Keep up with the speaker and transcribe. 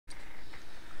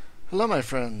Hello my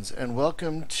friends, and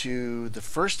welcome to the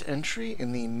first entry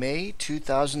in the May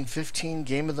 2015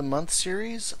 Game of the Month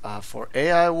series for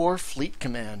AI War Fleet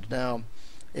Command. Now,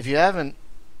 if you haven't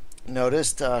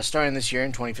noticed, starting this year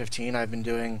in 2015, I've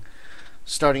been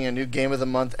starting a new Game of the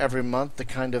Month every month to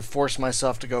kind of force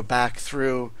myself to go back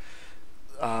through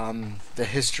the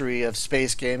history of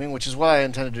space gaming, which is what I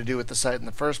intended to do with the site in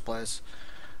the first place.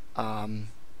 And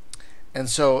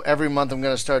so every month I'm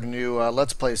going to start a new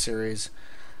Let's Play series.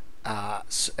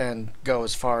 And go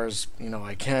as far as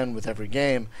I can with every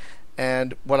game.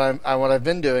 And what I've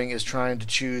been doing is trying to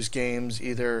choose games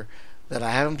either that I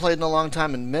haven't played in a long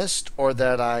time and missed, or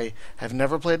that I have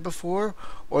never played before,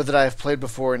 or that I have played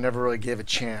before and never really gave a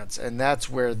chance. And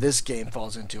that's where this game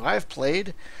falls into. I've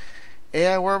played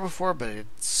AI War before, but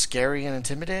it's scary and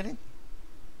intimidating,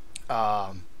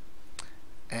 and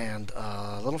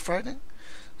a little frightening.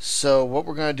 So what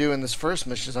we're going to do in this first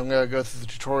mission is I'm going to go through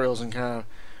the tutorials and kind of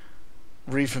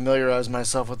refamiliarize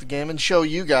myself with the game and show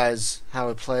you guys how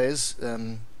it plays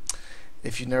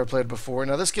if you've never played before.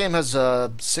 Now this game has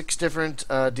 6 different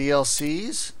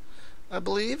DLCs, I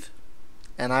believe,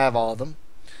 and I have all of them,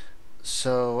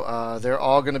 so they're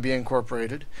all going to be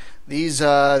incorporated. These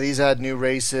add new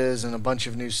races and a bunch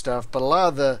of new stuff, but a lot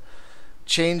of the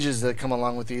changes that come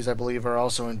along with these, I believe, are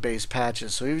also in base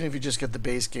patches. So even if you just get the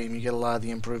base game, you get a lot of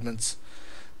the improvements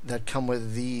that come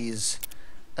with these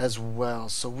as well.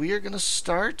 So we are going to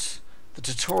start the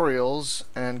tutorials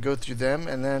and go through them,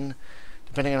 and then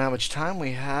depending on how much time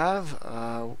we have,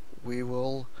 we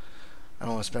will, I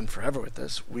don't want to spend forever with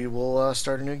this, we will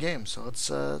start a new game. So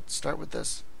let's start with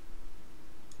this.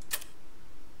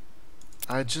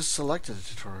 I just selected a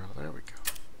tutorial. There we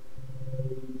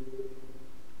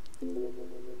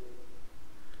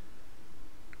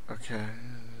go. Okay.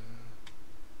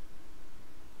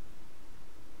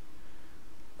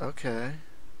 Okay.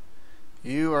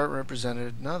 You aren't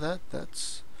represented. No,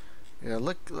 that's... Yeah,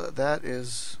 look, that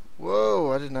is...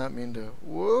 Whoa, I did not mean to...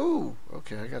 Whoa!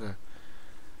 Okay, I gotta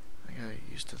get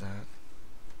used to that.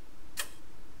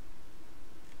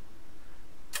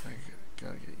 I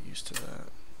gotta get used to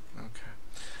that. Okay.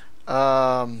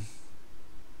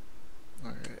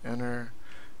 Okay, enter.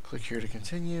 Click here to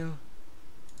continue.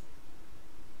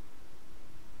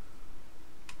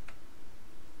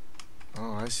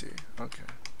 Oh, I see. Okay.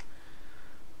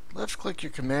 Left click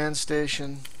your command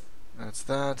station. That's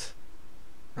that.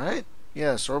 Right?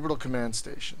 Yes, orbital command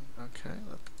station. Okay,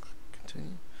 let's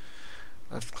continue.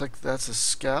 Left click, that's a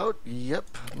scout.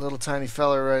 Yep, little tiny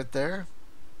fella right there.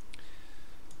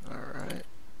 Alright.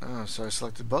 Oh, so I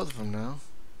selected both of them now.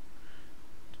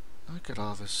 Look at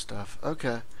all this stuff.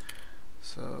 Okay.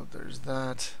 So there's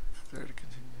that. There to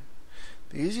continue.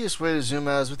 The easiest way to zoom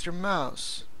out is with your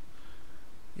mouse.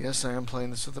 Yes, I am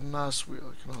playing this with the mouse wheel.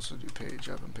 You can also do page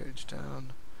up and page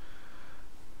down.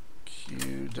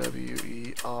 Q, W,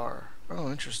 E, R. Oh,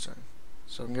 interesting.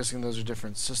 So I'm guessing those are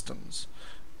different systems.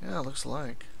 Yeah, it looks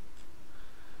like.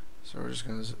 So we're just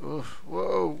going to...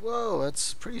 Whoa, whoa,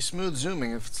 that's pretty smooth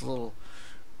zooming. If it's a little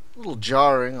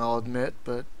jarring, I'll admit,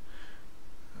 but...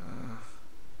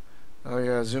 oh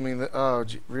yeah, zooming... Oh,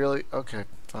 really? Okay,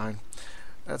 fine.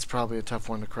 That's probably a tough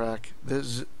one to crack.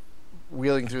 This...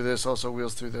 Wheeling through this also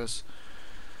wheels through this.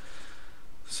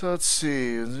 So let's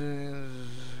see.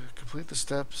 Complete the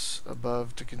steps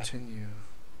above to continue.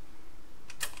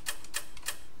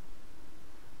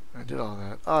 I did all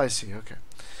that. Oh, I see. Okay.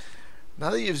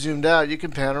 Now that you've zoomed out, you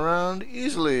can pan around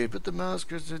easily. Put the mouse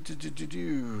cursor.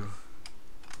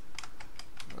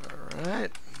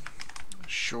 Alright.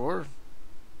 Sure.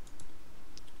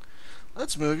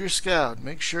 Let's move your scout.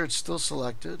 Make sure it's still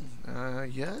selected.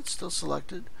 Yeah, it's still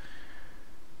selected.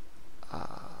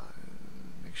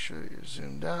 Make sure you're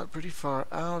zoomed out, pretty far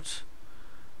out.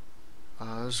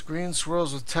 Those green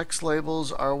swirls with text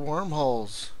labels are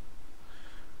wormholes.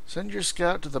 Send your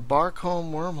scout to the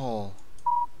Barcombe wormhole.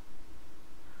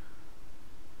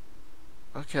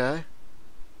 Okay.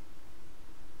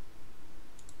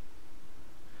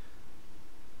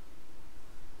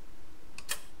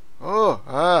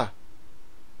 Oh,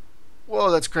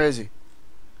 whoa, that's crazy.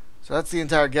 So that's the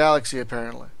entire galaxy,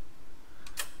 apparently.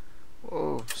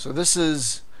 Whoa, so this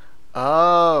is...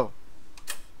 Oh.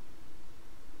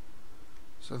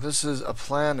 So this is a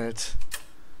planet.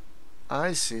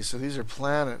 I see, so these are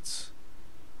planets.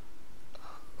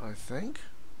 I think?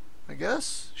 I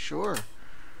guess? Sure.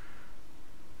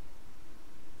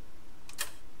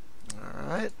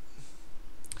 Alright.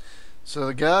 So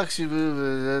the galaxy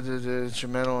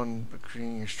instrumental in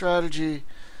creating your strategy.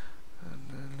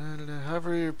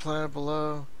 Hover your planet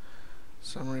below.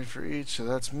 Summary for each, so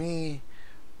that's me.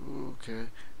 Ooh, okay.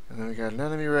 And then we got an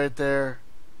enemy right there.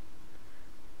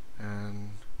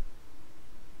 And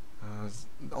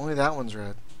only that one's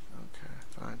red. Okay,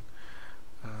 fine.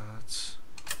 It's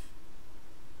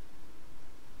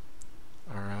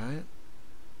alright.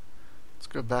 Let's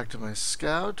go back to my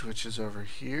scout, which is over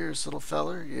here, this little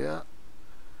feller. Yeah.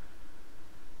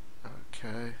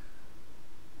 Okay.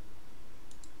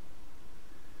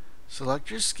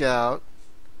 Select your scout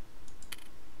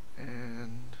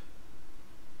and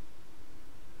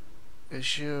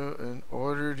issue an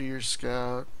order to your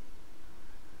scout.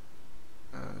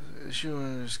 Issue an order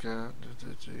to your scout.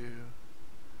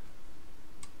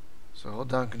 So hold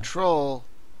down control.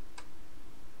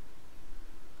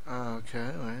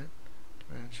 Okay, wait.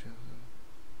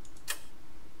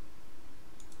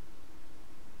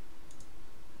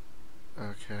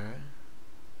 Okay.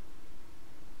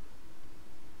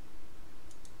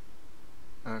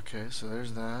 Okay, so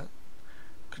there's that.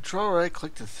 Control right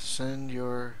click to send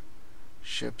your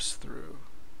ships through.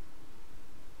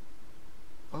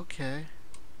 Okay.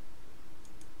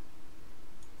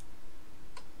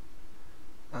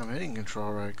 I'm hitting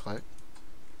control right click.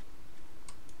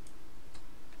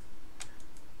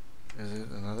 Is it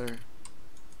another?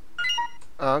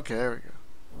 Oh, okay, there we go.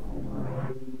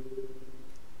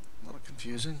 A little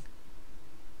confusing.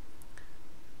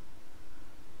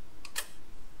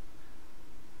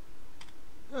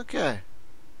 Okay.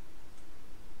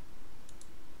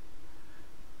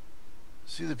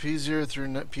 See the P0 through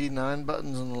P9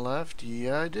 buttons on the left?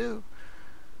 Yeah, I do.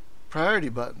 Priority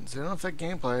buttons. They don't affect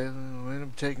gameplay.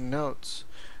 I'm taking notes.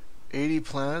 80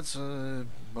 planets,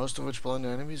 most of which belong to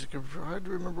enemies. It's hard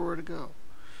to remember where to go.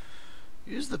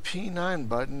 Use the P9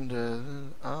 button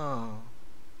to... Oh.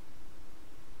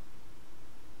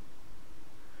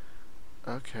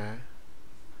 Okay.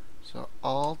 So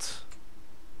Alt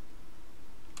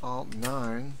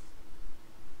 9.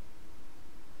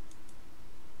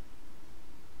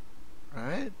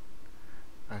 Right?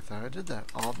 I thought I did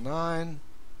that. Alt 9.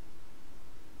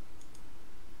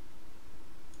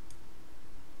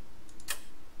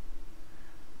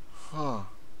 Huh.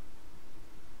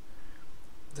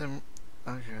 Then,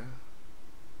 okay.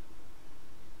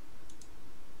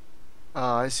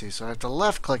 Oh, I see. So I have to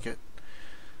left click it.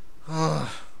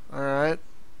 Alright.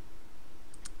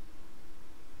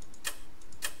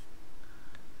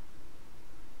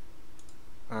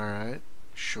 Alright.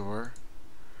 Sure.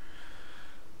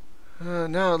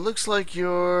 Now it looks like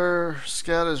your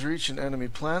scout has reached an enemy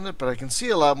planet, but I can see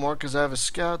a lot more because I have a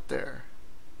scout there.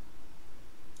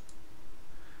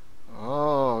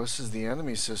 Oh, this is the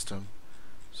enemy system.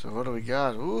 So what do we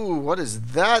got? Ooh, what is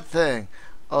that thing?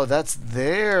 Oh, that's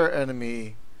their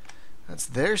enemy. That's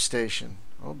their station.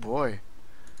 Oh boy.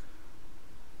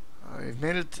 You've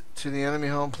made it to the enemy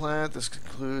home planet. This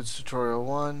concludes tutorial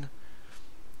 1.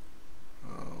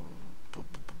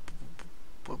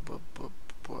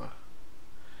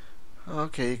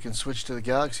 Okay, you can switch to the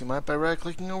galaxy map by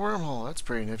right-clicking a wormhole. That's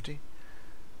pretty nifty.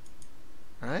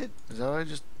 Right? Is that what I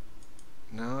just...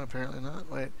 No, apparently not.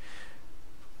 Wait.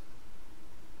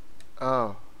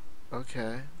 Oh.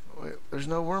 Okay. Wait, there's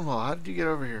no wormhole. How did you get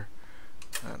over here?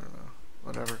 I don't know.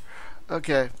 Whatever.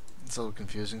 Okay. It's a little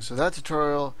confusing. So that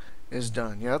tutorial is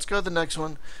done. Yeah, let's go to the next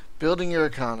one. Building your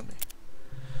economy.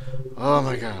 Oh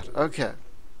my god. Okay.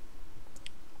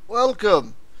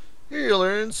 Welcome. Here you'll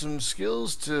learn some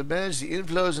skills to manage the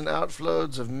inflows and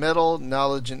outflows of metal,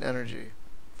 knowledge, and energy.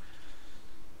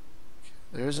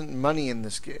 There isn't money in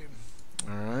this game.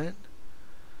 Alright.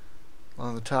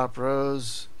 Along the top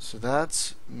rows. So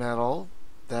that's metal,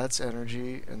 that's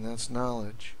energy, and that's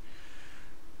knowledge.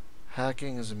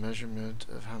 Hacking is a measurement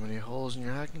of how many holes in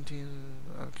your hacking team.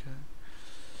 Okay.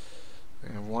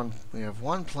 We have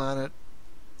one planet.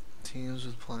 Teams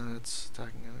with planets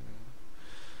attacking enemy.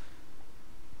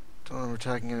 Don't remember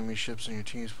attacking enemy ships on your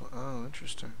team's planet. Oh,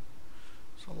 interesting.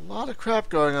 There's a lot of crap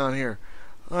going on here.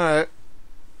 Alright.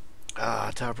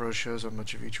 Top row shows how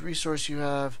much of each resource you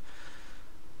have.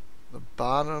 The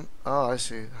bottom, oh, I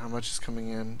see how much is coming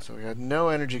in. So we had no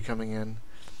energy coming in,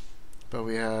 but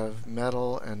we have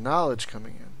metal and knowledge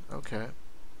coming in. Okay.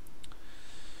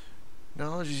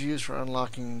 Knowledge is used for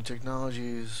unlocking new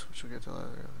technologies, which we'll get to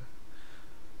later.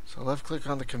 So left click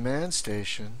on the command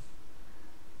station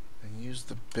and use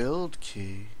the build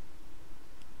key.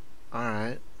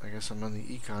 Alright, I guess I'm on the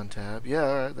econ tab. Yeah,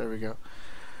 alright, there we go.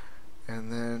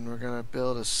 And then we're going to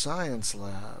build a science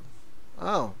lab.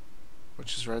 Oh,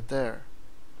 which is right there.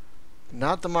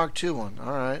 Not the Mark II one.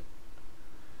 Alright.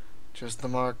 Just the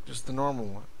normal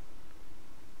one.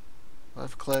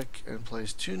 Left click and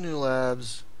place 2 new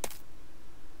labs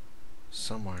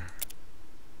somewhere.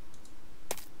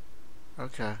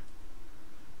 Okay.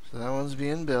 So that one's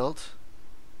being built.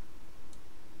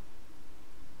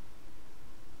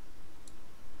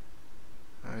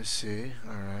 I see.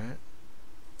 Alright.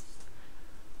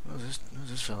 Who's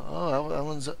this fellow? Oh, that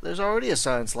one's... There's already a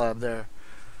science lab there.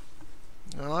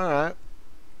 Alright.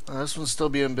 This one's still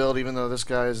being built even though this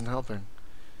guy isn't helping.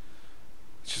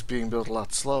 It's just being built a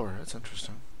lot slower. That's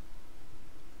interesting.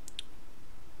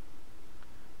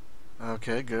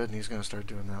 Okay, good. And he's going to start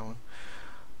doing that one.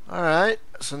 Alright.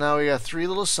 So now we got 3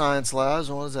 little science labs.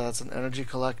 What is that? It's an energy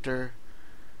collector.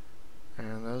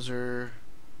 And those are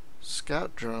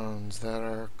scout drones that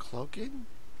are cloaking?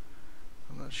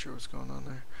 I'm not sure what's going on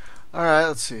there. Alright,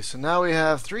 let's see. So now we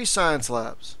have 3 science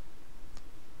labs.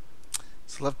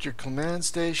 Select your command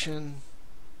station.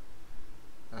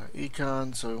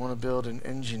 Econ. So we want to build an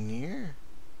engineer.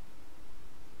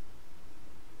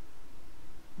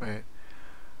 Wait.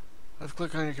 Left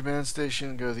click on your command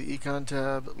station. Go to the Econ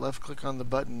tab. Left click on the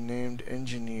button named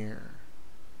engineer.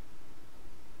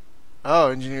 Oh,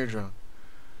 engineer drone.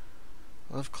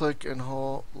 Left click and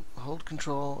hold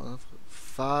control.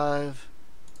 5.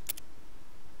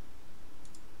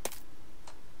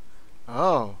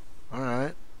 Oh,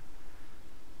 alright.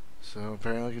 So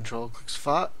apparently control clicks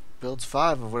 5, builds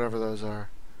 5 of whatever those are.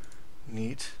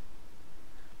 Neat.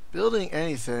 Building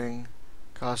anything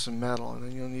costs some metal, and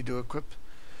then you'll need to equip,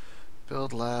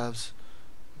 build labs.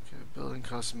 Okay, building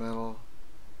costs metal.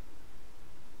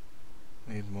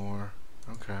 Need more.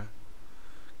 Okay.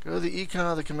 Go to the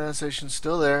econ of the command station,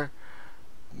 still there.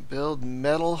 Build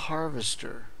metal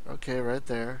harvester. Okay, right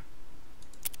there.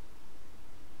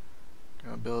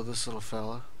 Gonna build this little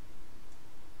fella.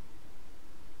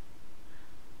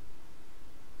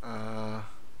 Do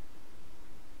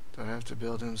I have to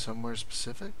build him somewhere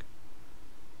specific?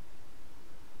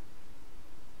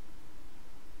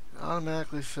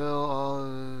 Automatically fill all.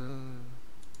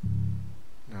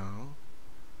 No.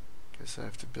 Guess I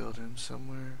have to build him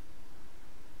somewhere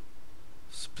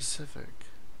specific.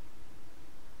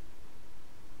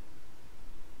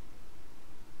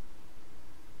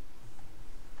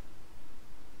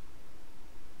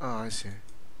 Oh, I see.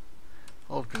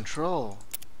 Hold control.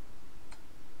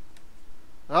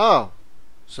 Oh!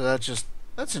 So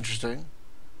that's interesting.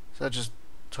 So that just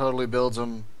totally builds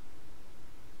them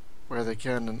where they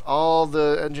can. And all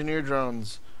the engineer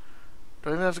drones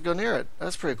don't even have to go near it.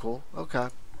 That's pretty cool. Okay.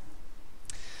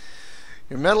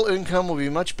 Your metal income will be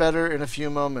much better in a few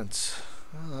moments.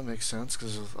 Well, that makes sense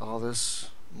because of all this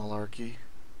malarkey.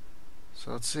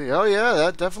 So let's see. Oh yeah,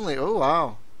 that definitely... Oh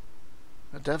wow.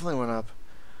 That definitely went up.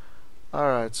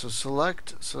 Alright, so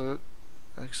select... So,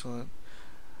 excellent.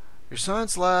 Your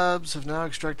science labs have now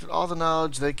extracted all the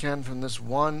knowledge they can from this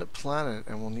one planet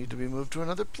and will need to be moved to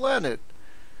another planet.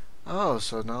 Oh,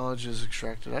 so knowledge is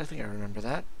extracted. I think I remember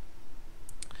that.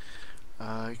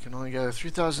 You can only gather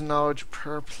 3,000 knowledge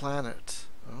per planet.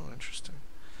 Oh, interesting.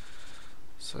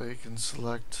 So you can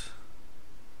select...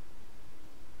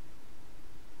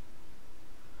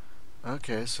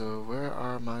 Okay, so where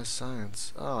are my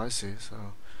science? Oh, I see.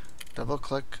 So double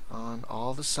click on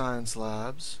all the science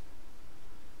labs.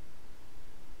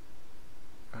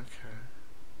 Okay.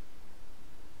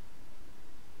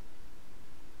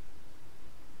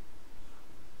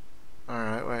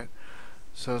 Alright, wait.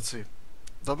 So let's see.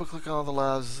 Double click on all the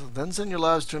labs, then send your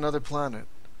labs to another planet.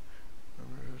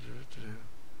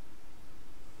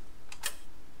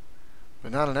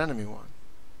 But not an enemy one.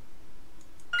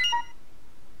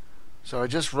 So I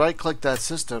just right clicked that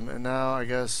system and now I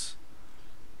guess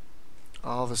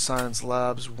all the science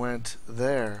labs went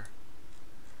there.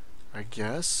 I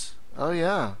guess? Oh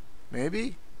yeah,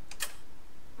 maybe?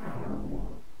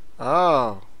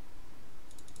 Oh.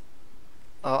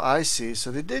 Oh, I see. So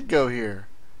they did go here.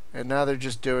 And now they're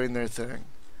just doing their thing.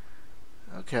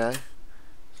 Okay.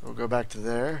 So we'll go back to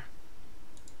there.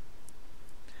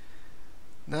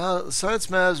 Now, the science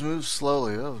labs move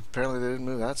slowly. Oh, apparently they didn't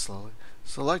move that slowly.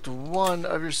 Select one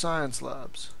of your science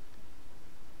labs.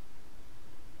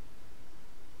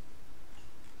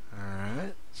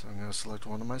 Alright. So I'm going to select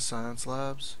one of my science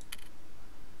labs.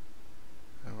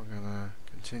 And we're going to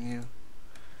continue.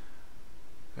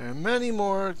 There are many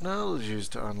more technologies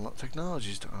to unlock.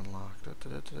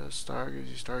 Star gives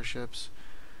you starships,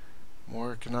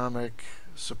 more economic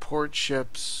support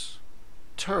ships,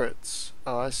 turrets.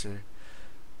 Oh, I see.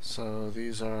 So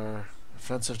these are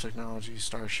offensive technology,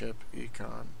 starship,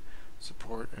 econ,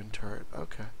 support, and turret.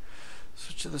 Okay.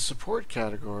 Switch to the support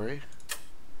category,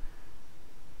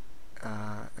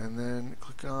 and then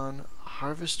click on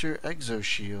Harvester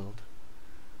Exoshield.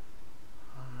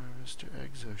 Mr.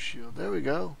 Exoshield. There we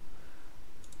go.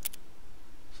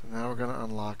 So now we're going to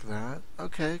unlock that.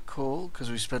 Okay, cool, because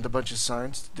we spent a bunch of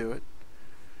science to do it.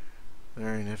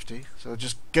 Very nifty. So it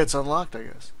just gets unlocked, I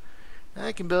guess.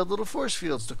 I can build little force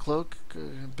fields to cloak.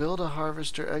 Build a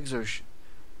harvester exo.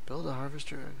 Build a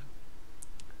harvester.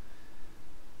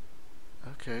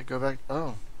 Okay, go back.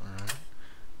 Oh, alright.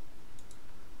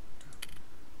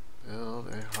 Build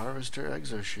a harvester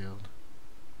exo shield.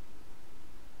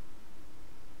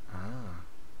 Ah.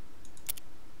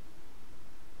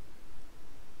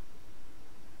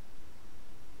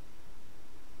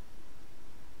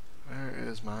 Where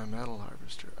is my metal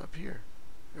harvester? Up here.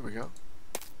 Here we go.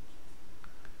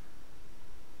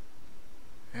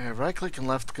 Yeah, right click and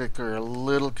left click are a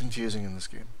little confusing in this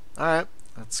game. Alright,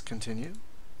 let's continue.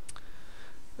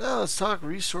 Now let's talk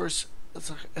resource. Let's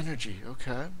talk energy.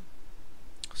 Okay.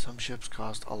 Some ships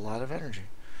cost a lot of energy.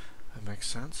 That makes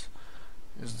sense.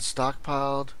 Isn't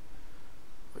stockpiled.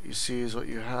 What you see is what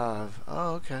you have.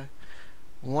 Oh, okay.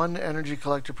 One energy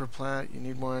collector per planet. You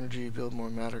need more energy, you build more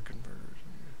matter converters.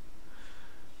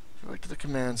 Go back to the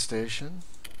command station.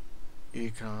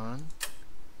 Econ.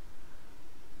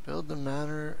 Build the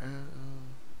matter.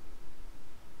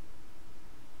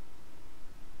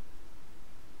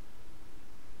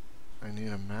 I need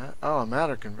a a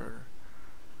matter converter.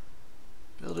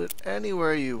 Build it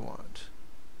anywhere you want.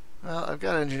 Well, I've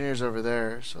got engineers over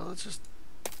there, so let's just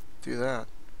do that.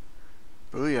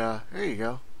 Booyah. There you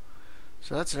go.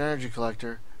 So that's an energy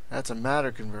collector. That's a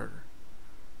matter converter.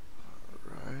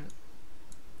 Alright.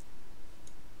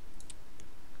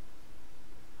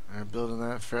 I'm building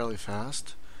that fairly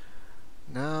fast.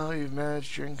 Now you've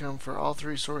managed your income for all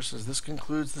three sources. This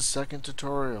concludes the second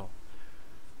tutorial.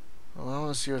 Well, I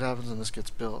want to see what happens when this gets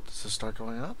built. Does this start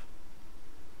going up?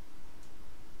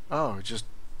 Oh,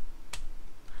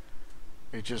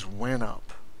 it just went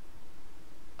up.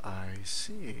 I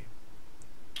see.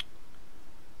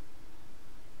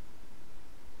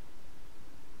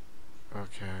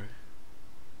 Okay.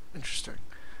 Interesting.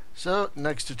 So,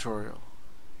 next tutorial.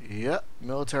 Yep,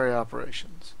 military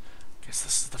operations. Guess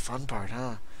this is the fun part,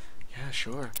 huh? Yeah,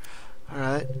 sure.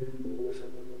 Alright.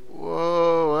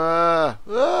 Whoa,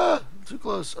 too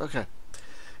close. Okay.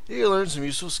 You can learn some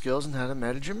useful skills on how to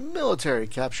manage your military,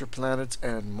 capture planets,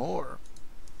 and more.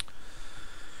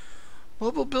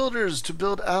 Mobile builders to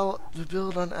build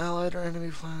on allied or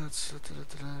enemy planets. Click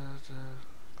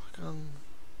on.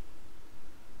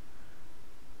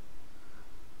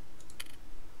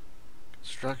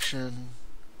 Construction.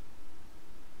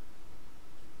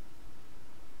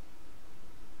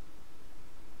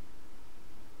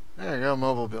 There you go,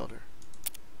 mobile builder.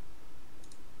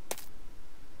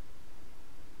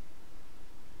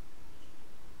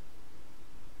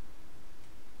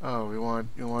 Oh, you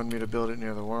want me to build it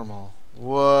near the wormhole.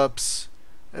 Whoops.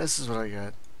 This is what I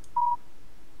get.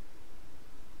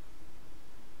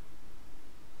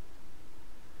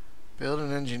 Build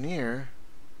an engineer.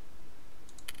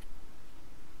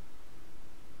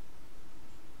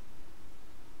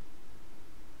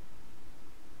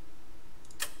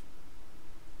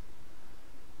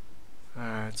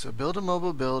 Alright, so build a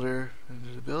mobile builder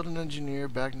and build an engineer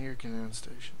back near your command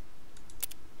station.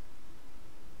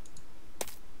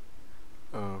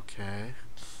 Okay.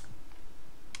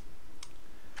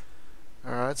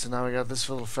 Alright, so now we got this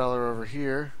little feller over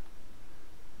here.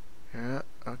 Yeah,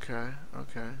 okay.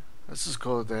 This is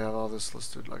cool that they have all this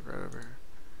listed like right over here.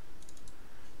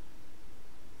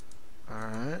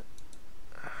 Alright.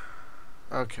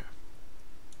 Okay.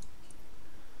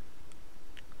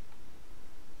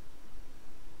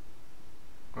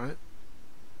 What?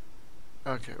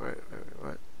 Okay, wait,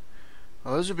 what?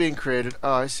 Oh, those are being created.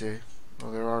 Oh, I see.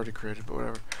 Well, they're already created, but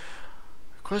whatever.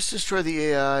 Quest to destroy the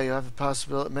AI. You have a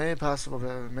possibility.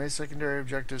 Many secondary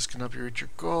objectives can help you reach your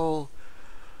goal.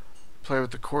 Play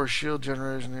with the core shield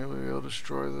generators and you'll be able to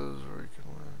destroy those where you can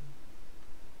win.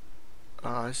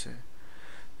 Oh, I see.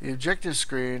 The objective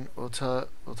screen will tell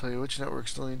you which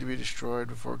networks still need to be destroyed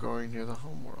before going near the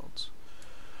home worlds.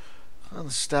 On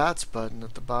the stats button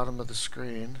at the bottom of the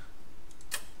screen.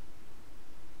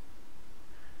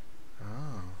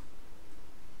 Oh.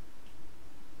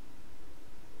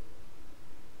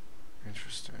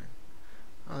 Interesting.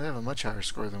 Oh, they have a much higher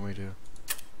score than we do.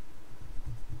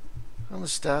 On the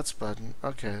stats button.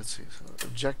 Okay, let's see. So,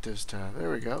 objectives tab.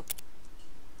 There we go.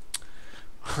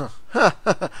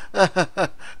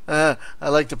 I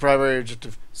like the primary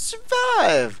objective.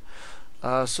 Survive!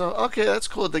 Okay, that's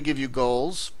cool. They give you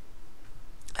goals.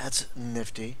 That's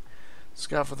nifty.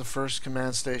 Scout for the first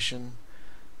command station,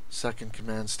 second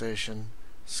command station,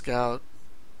 scout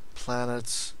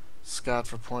planets, scout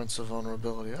for points of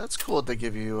vulnerability. That's cool that they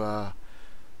give you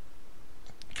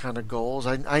kind of goals.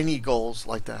 I need goals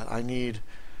like that. I need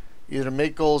either to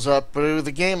make goals up, but with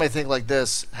a game I think like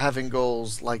this, having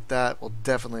goals like that will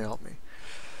definitely help me.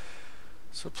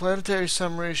 So planetary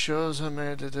summary shows how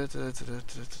many.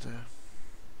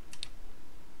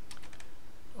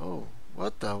 Oh,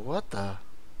 what the? What the?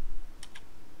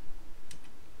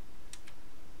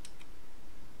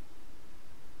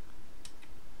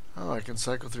 Oh, I can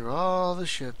cycle through all the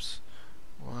ships.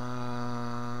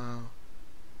 Wow.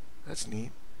 That's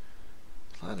neat.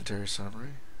 Planetary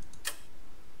summary.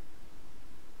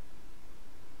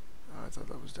 Oh, I thought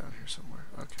that was down here somewhere.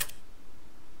 Okay.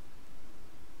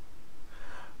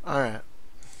 Alright.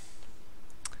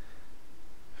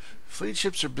 Fleet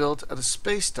ships are built at a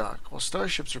space dock, while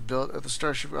starships are built at the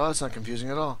starship. Oh, that's not confusing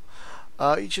at all.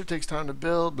 Each ship takes time to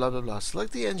build, blah, blah, blah.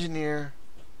 Select the engineer.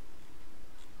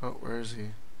 Oh, where is he?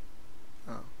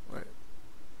 Oh, wait.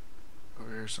 Over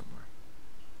here somewhere.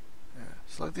 Yeah.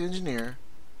 Select the engineer.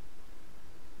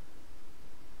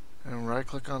 And right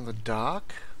click on the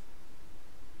dock.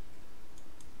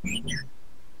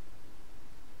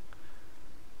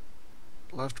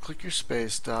 Left click your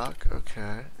space dock.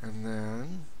 Okay. And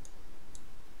then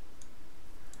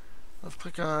left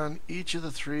click on each of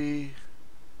the three.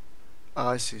 Oh,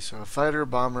 I see. So a fighter,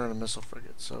 bomber, and a missile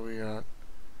frigate. So we got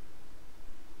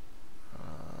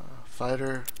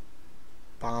fighter,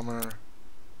 bomber,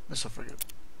 missile frigate.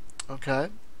 Okay.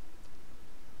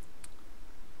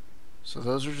 So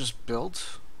those are just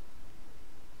built.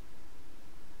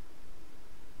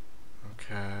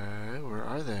 Okay, where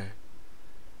are they?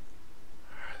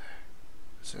 Where are they?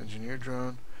 This engineer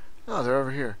drone. Oh, they're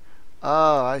over here.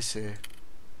 Oh, I see.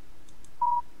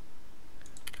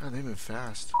 God, they move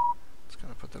fast. Let's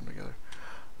kind of put them together.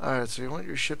 Alright, so you want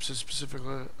your ships to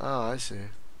specifically... Oh, I see.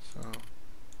 So...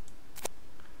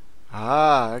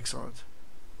 Ah, excellent.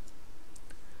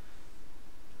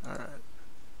 Alright.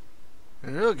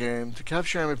 In a real game, to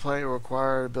capture enemy planet, you'll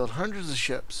require to build hundreds of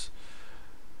ships.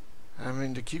 I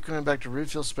mean, to keep coming back to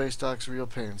refill space docks is a real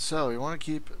pain. So, you want to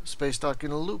keep space dock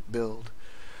in a loop build.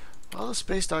 While the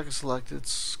space dock is selected,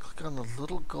 click on the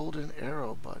little golden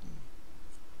arrow button.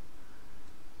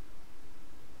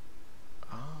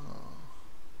 Oh.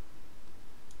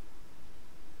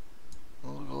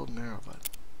 Little golden arrow button.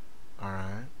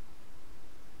 Alright.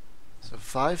 So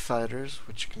 5 fighters,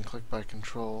 which you can click by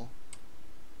control,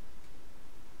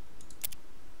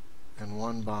 and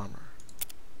 1 bomber.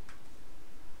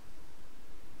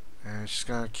 And it's just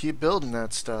gonna keep building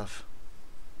that stuff.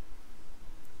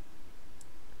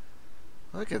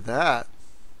 Look at that.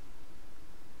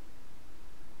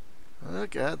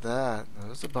 Look at that.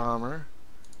 There's a bomber,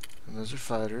 and those are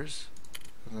fighters,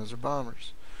 and those are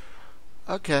bombers.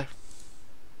 Okay.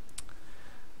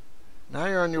 Now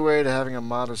you're on your way to having a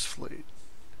modest fleet.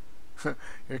 Your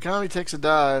economy takes a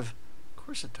dive. Of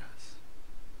course it does.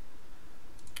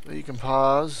 But you can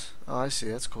pause. Oh, I see.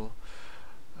 That's cool.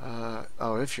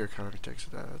 Oh, if your economy takes a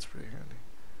dive, that's pretty handy.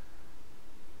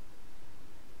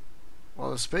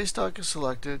 While the space dock is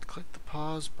selected, click the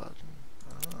pause button.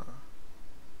 Ah.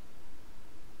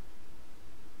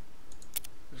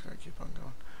 Just gotta keep on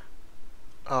going.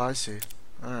 Oh, I see.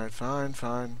 Alright, fine,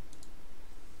 fine.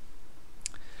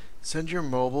 Send your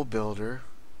mobile builder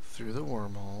through the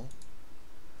wormhole.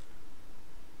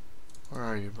 Where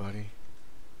are you, buddy?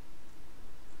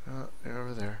 Oh, they're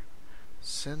over there.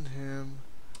 Send him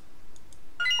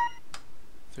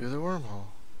through the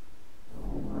wormhole.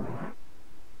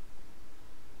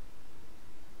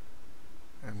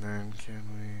 And then can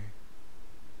we...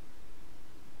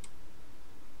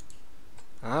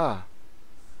 Ah!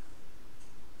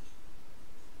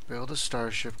 Build a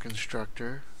starship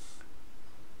constructor.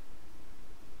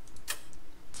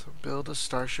 So build a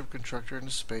starship constructor in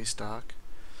a space dock.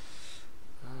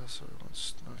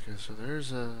 Okay, so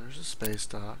there's a space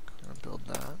dock. We're gonna build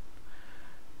that,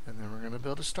 and then we're gonna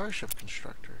build a starship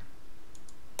constructor.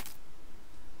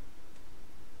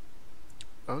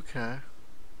 Okay.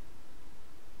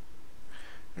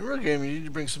 In a real game, you need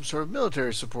to bring some sort of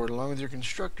military support along with your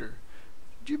constructor.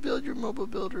 Did you build your mobile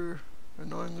builder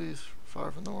annoyingly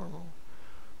far from the wormhole?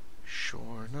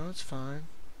 Sure. No, it's fine.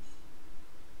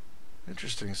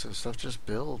 Interesting, so stuff just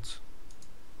builds.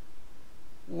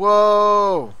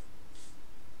 Whoa!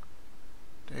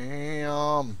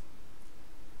 Damn.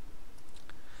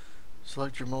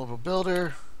 Select your mobile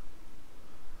builder.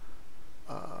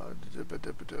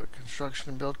 Construction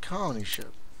and build colony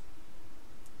ship.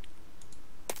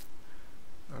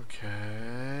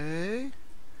 Okay.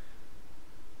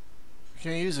 We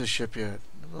can't use this ship yet.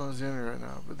 As long as it's in right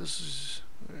now, but this is...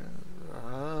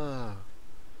 Oh,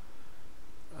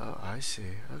 I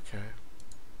see. Okay.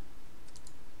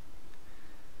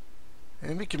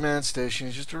 Enemy command station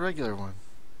is just a regular one.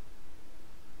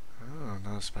 Oh,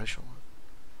 not a special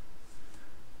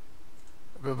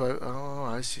Oh,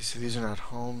 I see. So these are not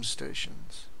home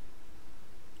stations.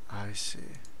 I see.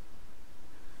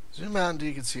 Zoom out until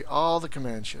you can see all the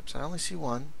command ships. I only see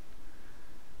one.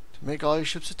 To make all your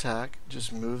ships attack,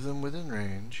 just move them within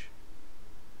range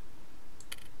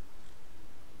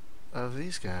of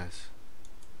these guys.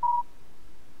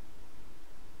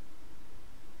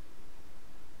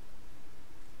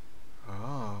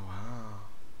 Oh, wow.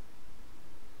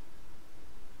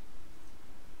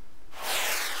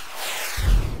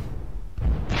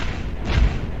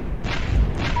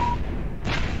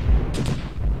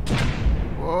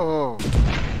 Whoa.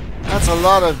 That's a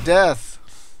lot of death.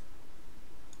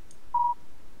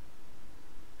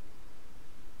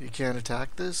 You can't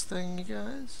attack this thing, you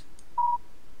guys?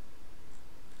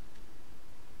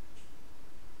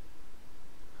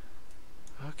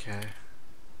 Okay.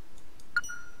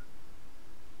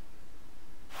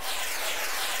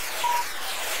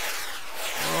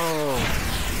 Whoa.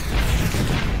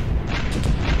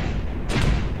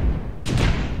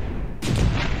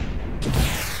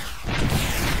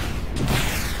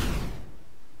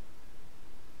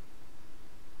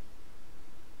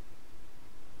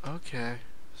 Okay.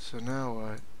 So now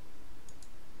what?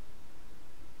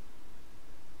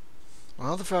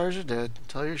 Well, the fires are dead.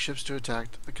 Tell your ships to attack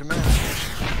the command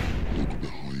station. Look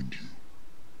behind you.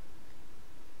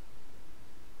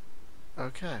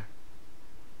 Okay.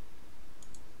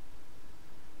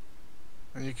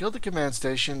 When you killed the command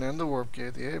station and the warp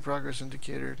gate, the A progress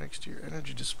indicator next to your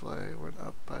energy display went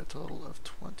up by a total of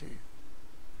 20.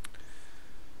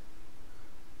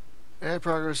 AI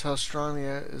progress, how strong the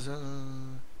AI is.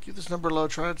 Keep this number low.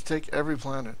 Try to take every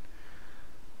planet.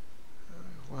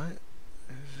 What?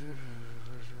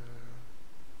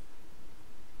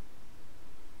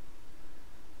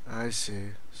 I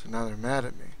see. So now they're mad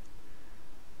at me.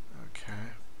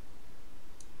 Okay.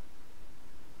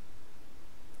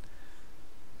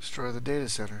 Destroy the data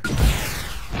center.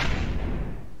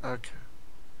 Okay.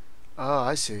 Oh,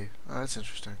 I see. Oh, that's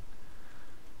interesting.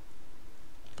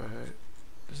 But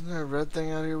isn't there a red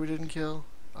thing out here we didn't kill?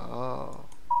 Oh.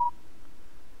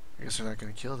 I guess they're not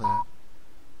going to kill that.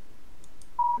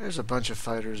 There's a bunch of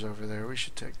fighters over there. We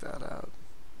should take that out.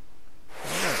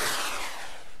 Yeah.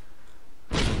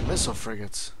 Missile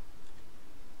frigates.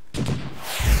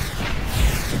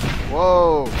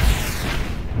 Whoa.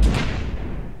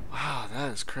 Wow,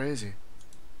 that is crazy.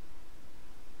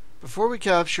 Before we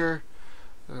capture,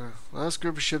 the last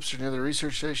group of ships are near the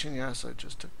research station. Yes, I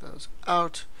just took those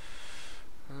out.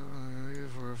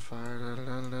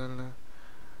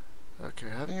 Okay,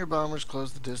 having your bombers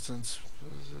close the distance.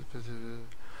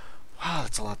 Wow,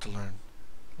 that's a lot to learn.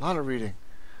 A lot of reading.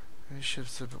 These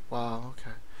ships. Wow,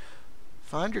 okay.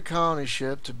 Find your colony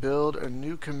ship to build a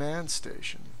new command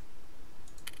station.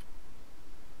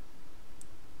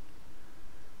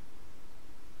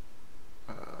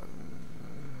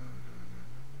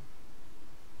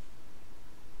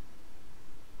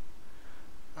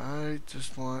 I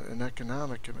just want an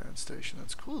economic command station.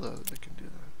 That's cool though that they can do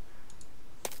that.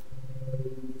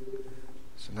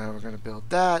 So now we're going to build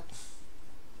that.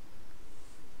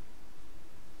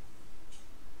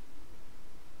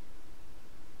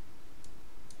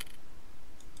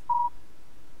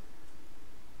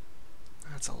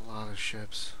 That's a lot of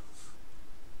ships.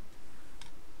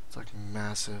 It's like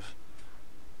massive.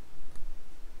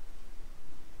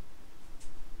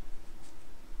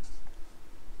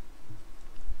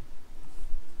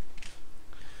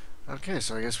 Okay,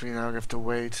 so I guess we now have to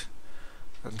wait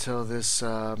until this,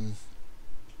 sorry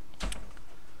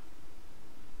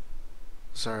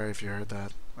if you heard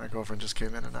that. My girlfriend just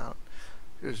came in and out.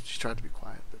 She tried to be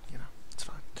quiet, but, you know, it's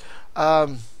fine.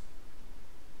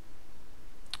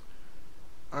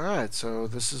 Alright, so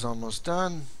this is almost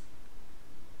done.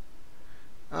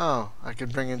 Oh, I can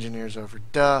bring engineers over.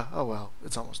 Duh. Oh well,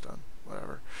 it's almost done.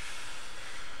 Whatever.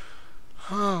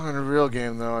 Oh, in a real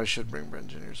game, though, I should bring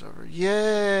engineers over.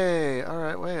 Yay!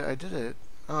 Alright, wait, I did it.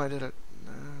 Oh, I did it.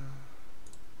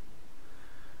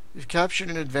 You've captured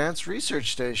an advanced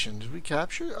research station. Did we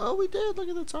capture it? Oh, we did. Look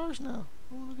at that's ours now.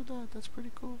 Oh, look at that. That's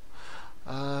pretty cool.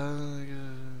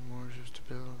 More just to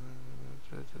build.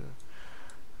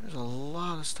 There's a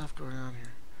lot of stuff going on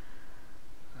here.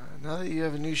 Now that you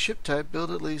have a new ship type,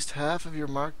 build at least half of your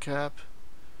mark cap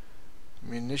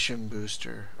munition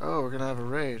booster. Oh, we're going to have a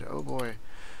raid. Oh boy.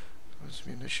 What's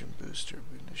munition booster?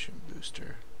 Munition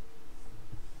booster.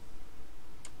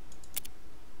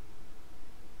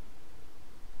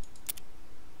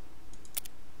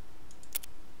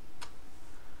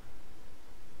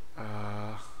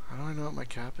 How do I know what my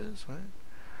cap is? What?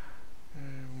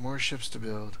 More ships to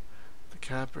build. The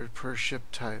cap per ship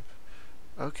type.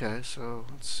 Okay, so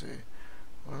let's see.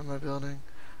 What am I building?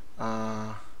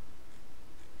 Uh,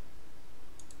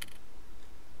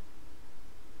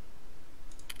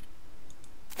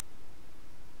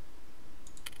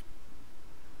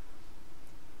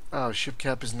 oh, ship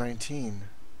cap is 19.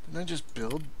 Didn't I just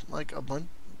build like a bunch?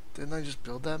 Didn't I just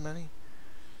build that many?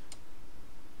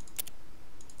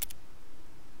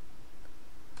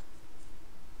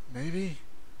 Maybe?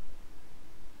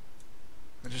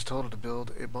 I just told it to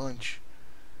build a bunch.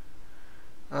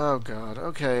 Oh god.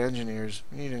 Okay, engineers.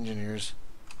 We need engineers.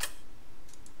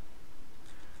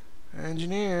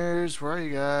 Engineers, where are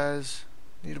you guys?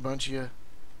 Need a bunch of you.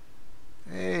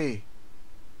 Hey.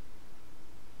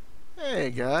 Hey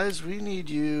guys, we need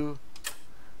you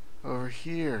over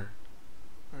here.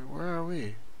 Wait, where are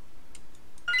we?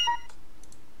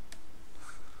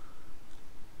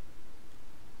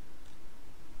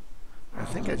 I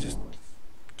think I just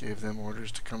gave them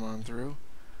orders to come on through.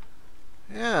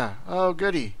 Yeah. Oh,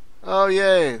 goody. Oh,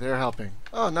 yay. They're helping.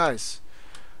 Oh, nice.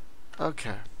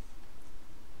 Okay.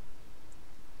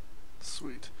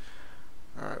 Sweet.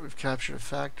 Alright, we've captured a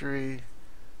factory.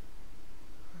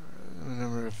 A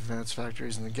number of advanced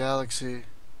factories in the galaxy.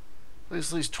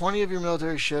 Place at least 20 of your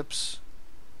military ships,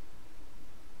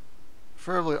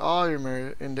 preferably all your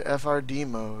into FRD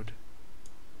mode.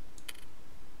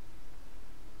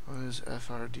 What is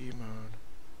FRD mode?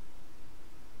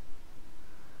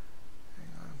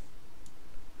 Hang on.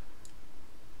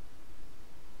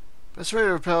 Best way to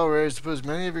repel rays is to put as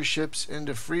many of your ships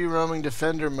into free roaming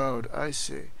defender mode. I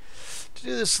see. To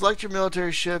do this, select your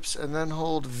military ships and then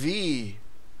hold V.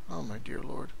 Oh my dear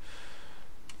lord.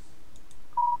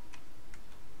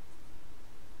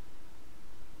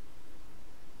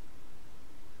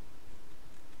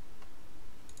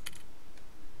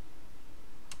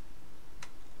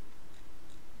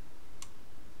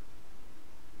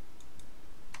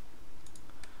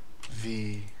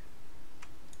 V.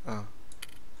 Oh.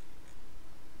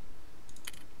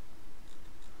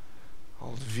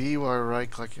 Hold V while right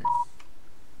clicking.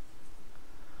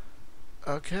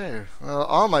 Okay, well,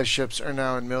 all my ships are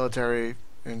now in military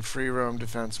in free roam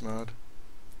defense mode.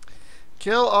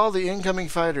 Kill all the incoming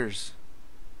fighters.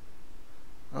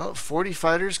 Oh, 40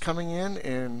 fighters coming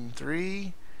in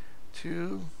 3,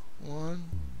 2, 1.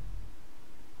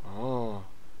 Oh.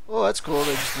 Oh, that's cool.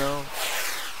 They just know.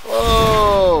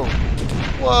 Whoa!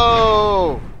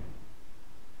 Whoa!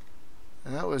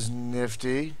 That was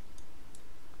nifty.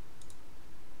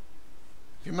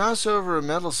 If you mouse over a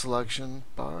metal selection,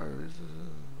 bars.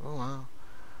 Oh wow.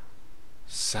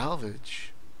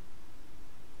 Salvage.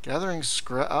 Gathering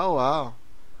scrap. Oh wow.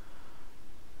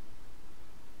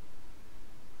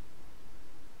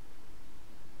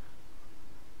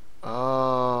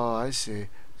 Oh, I see.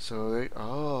 So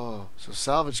so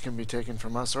salvage can be taken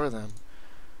from us or them.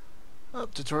 Oh,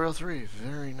 tutorial 3.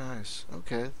 Very nice.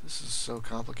 Okay, this is so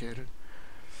complicated.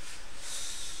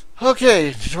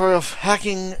 Okay, tutorial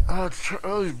hacking.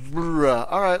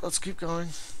 Alright, let's keep going.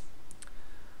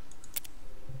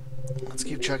 Let's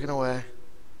keep chugging away.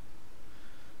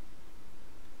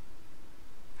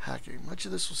 Hacking. Much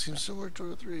of this will seem similar to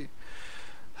tutorial 3.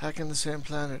 Hacking the same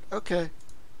planet. Okay.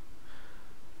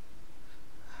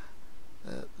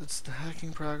 That's the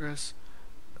hacking progress.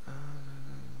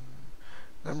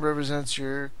 Number represents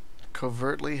your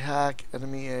covertly hack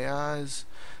enemy AIs.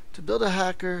 To build a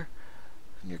hacker,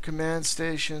 in your command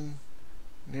station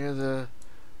near the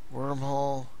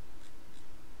wormhole,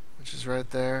 which is right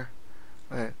there.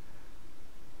 Wait.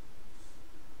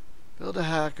 Build a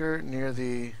hacker near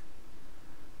the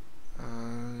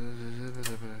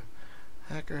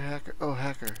hacker. Oh,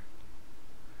 hacker.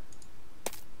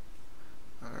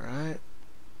 Alright.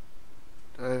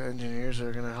 Do I have engineers that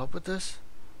are going to help with this?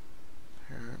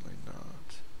 Apparently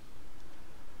not.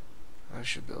 I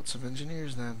should build some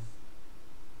engineers then.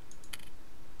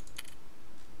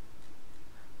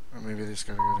 Or maybe they just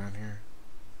gotta go down here.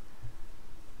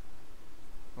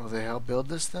 Will they help build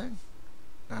this thing?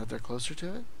 Now that they're closer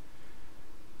to it?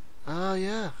 Oh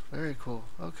yeah, very cool.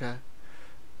 Okay.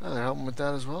 Oh, they're helping with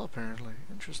that as well, apparently.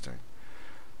 Interesting.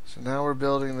 So now we're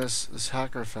building this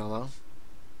hacker fellow.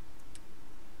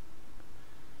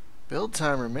 Build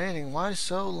time remaining. Why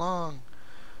so long?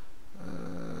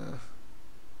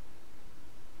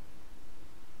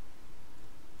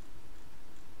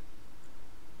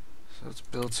 So let's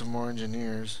build some more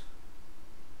engineers.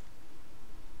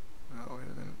 Oh, wait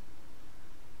a minute.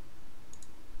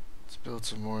 Let's build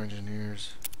some more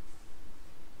engineers.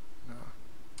 No.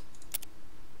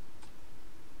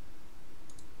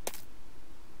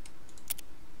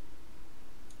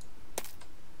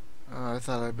 Oh, I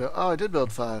thought I built... Oh, I did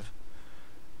build 5.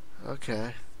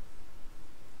 Okay.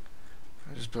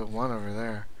 I just built 1 over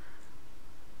there.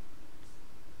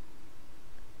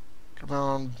 Come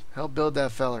on, help build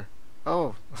that feller.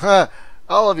 Oh,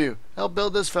 all of you, help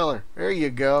build this feller. There you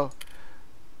go.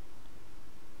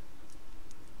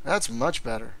 That's much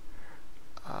better.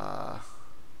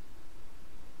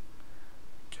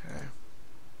 Okay.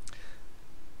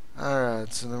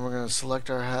 Alright, so then we're going to select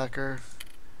our hacker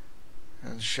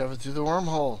and shove it through the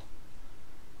wormhole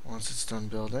once it's done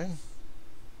building.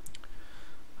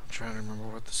 I'm trying to remember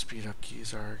what the speed up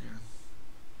keys are again.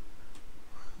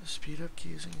 What are the speed up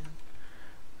keys again?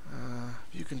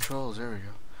 View controls, there we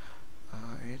go.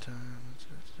 8 times.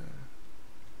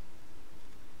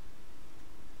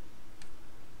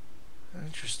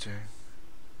 Interesting.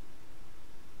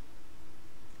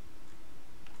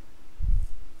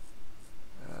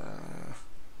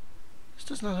 This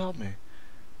does not help me.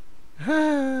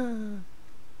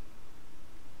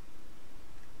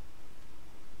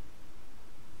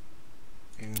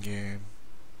 In game.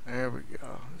 There we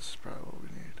go. This is probably what we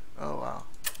need. Oh wow.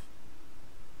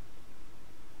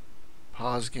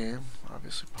 Pause game.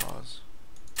 Obviously pause.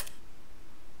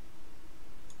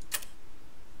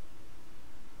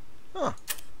 Huh.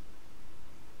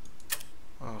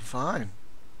 Oh, fine.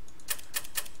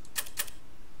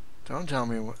 Don't tell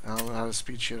me how to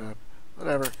speed shit up.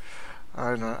 Whatever.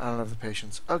 I don't have the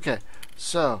patience. Okay.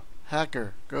 So,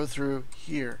 hacker, go through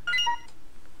here.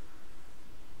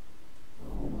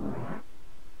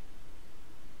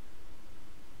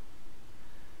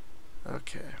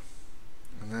 Okay.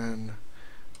 And then,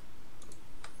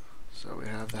 so we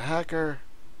have the hacker.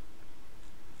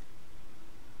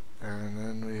 And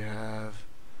then we have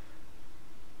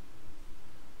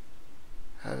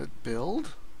it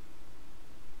build.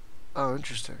 Oh,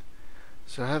 interesting.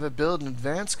 So have it build an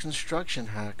advanced construction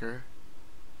hacker.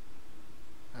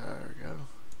 There we go.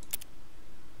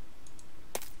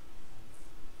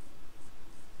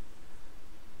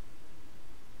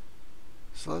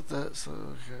 Select that. So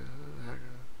okay.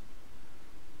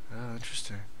 Oh,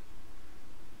 interesting.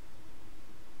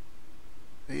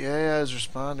 The AI is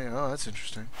responding. Oh, that's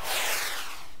interesting.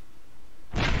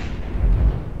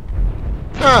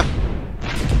 Ah!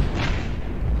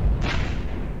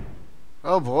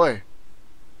 Oh boy.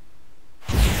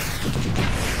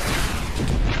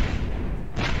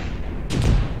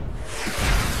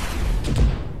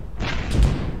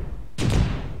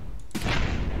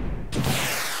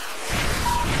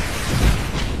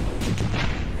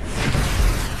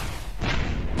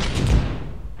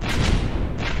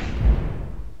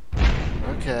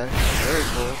 Okay, very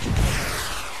cool.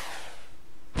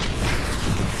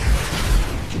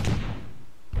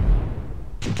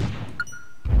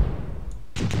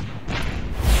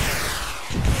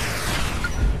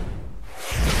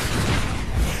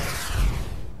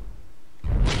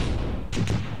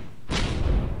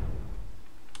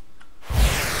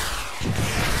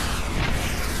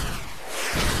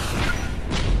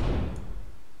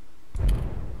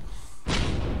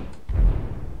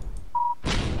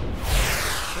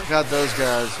 Got those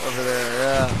guys over there,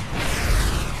 yeah.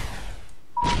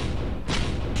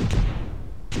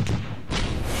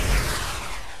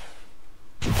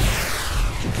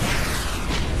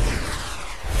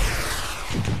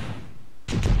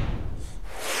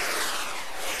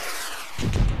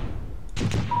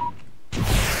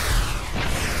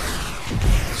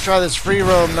 Let's try this free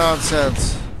roam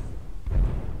nonsense.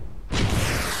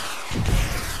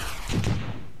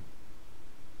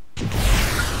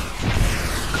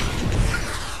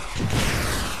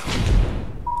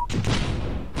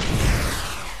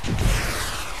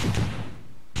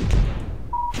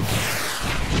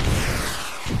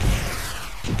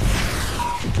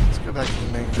 Back to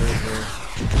the main grid here.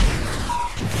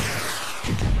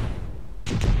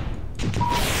 I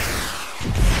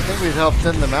think we've helped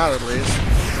thin them out at least.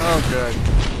 Oh, good.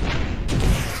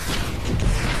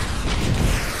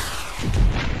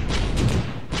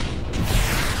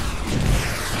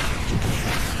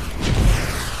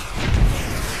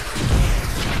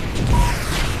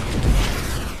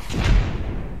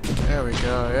 There we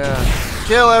go, yeah.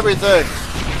 Kill everything!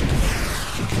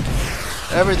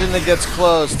 Everything that gets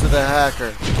close to the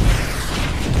hacker.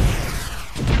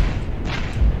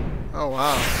 Oh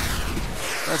wow.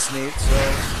 That's neat,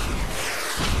 so.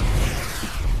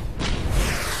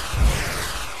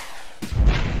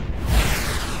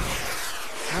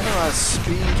 How do I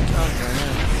speed?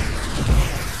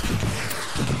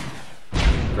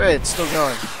 Okay. Great, it's still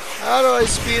going. How do I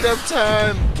speed up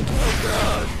time? Oh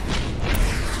god.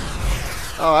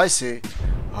 Oh, I see.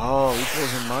 Oh,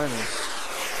 equals and minus.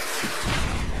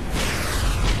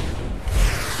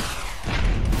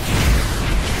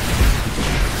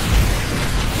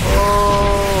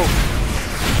 Oh!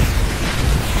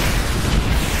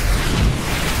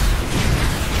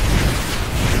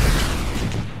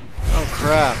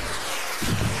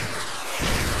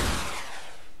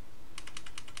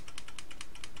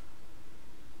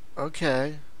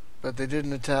 Okay, but they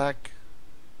didn't attack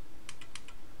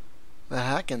the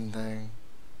hacking thing.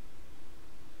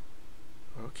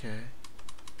 Okay.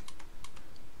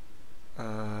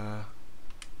 Does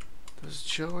it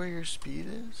show where your speed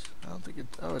is? I don't think it...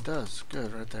 Oh, it does.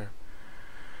 Good, right there.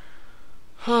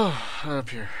 Up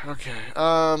here. Okay.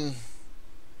 Don't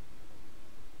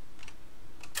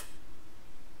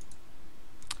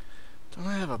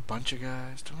I have a bunch of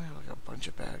guys? Don't I have like a bunch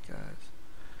of bad guys?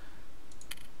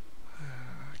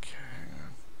 Okay, hang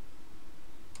on.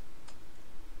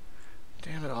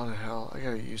 Damn it all to hell. I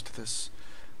gotta get used to this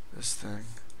thing.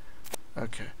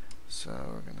 Okay, so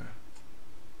we're gonna...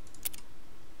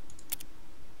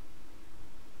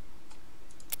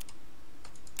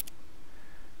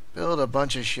 build a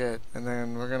bunch of shit, and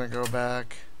then we're gonna go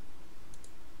back.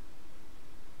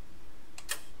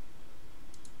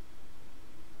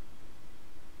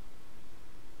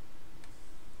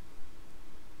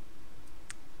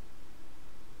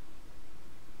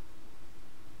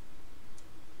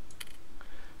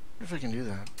 I wonder if I can do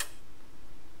that.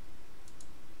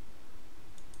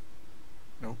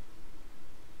 Nope.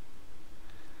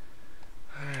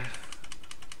 Alright.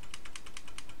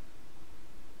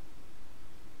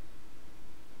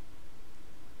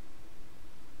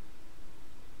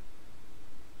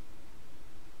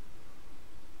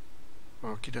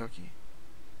 Okie dokie.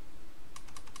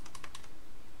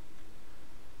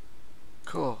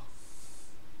 Cool.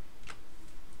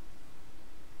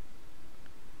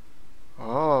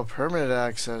 Oh, permanent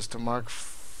access to Mark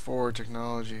IV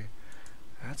technology.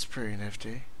 That's pretty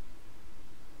nifty.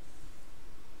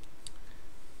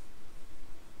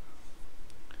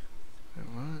 Wait,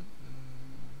 what?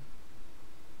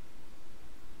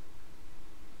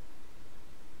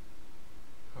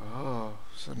 Oh,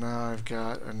 so now I've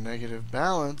got a negative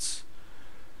balance.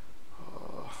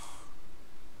 Oh.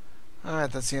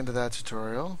 Alright, that's the end of that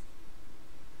tutorial.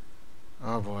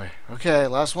 Oh boy. Okay,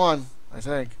 last one, I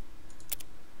think.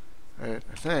 Right,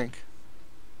 I think.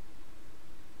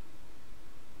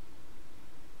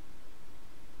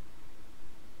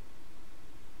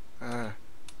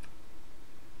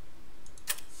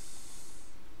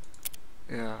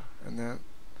 Yeah, and then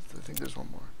I think there's one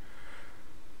more.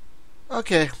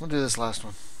 Okay, we'll do this last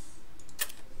one.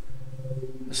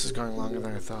 This is going longer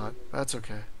than I thought. That's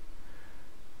okay.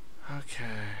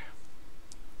 Okay.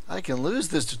 I can lose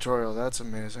this tutorial. That's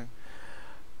amazing.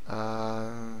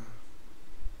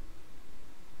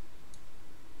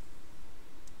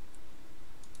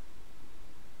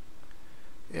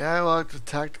 Yeah, I like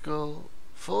the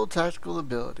full tactical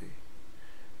ability.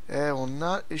 I will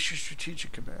not issue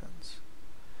strategic commands.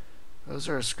 Those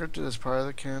are scripted as part of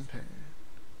the campaign.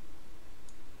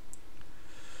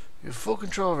 You have full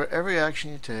control over every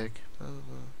action you take. Blah, blah,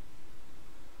 blah.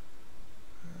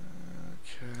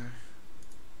 Okay.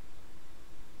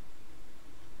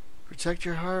 Protect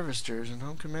your harvesters and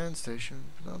home command station.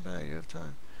 Not bad, you have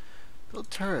time.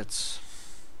 Build turrets.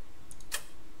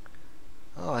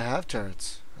 Oh, I have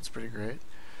turrets. That's pretty great.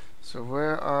 So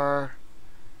where are...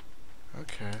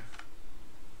 Okay.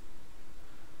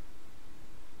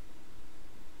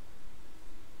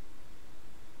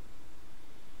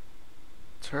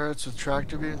 Turrets with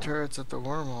tractor beam turrets at the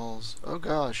wormholes. Oh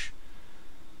gosh.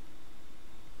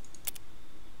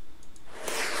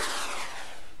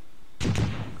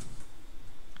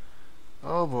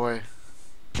 Oh boy.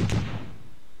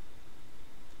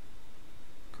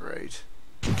 Great.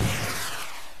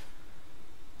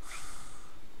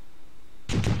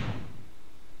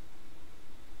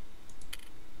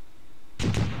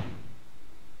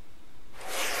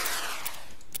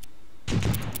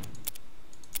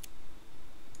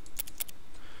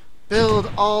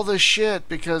 Build all the shit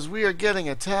because we are getting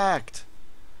attacked.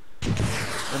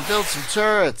 And build some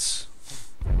turrets.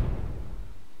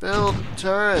 Build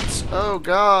turrets. Oh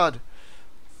god.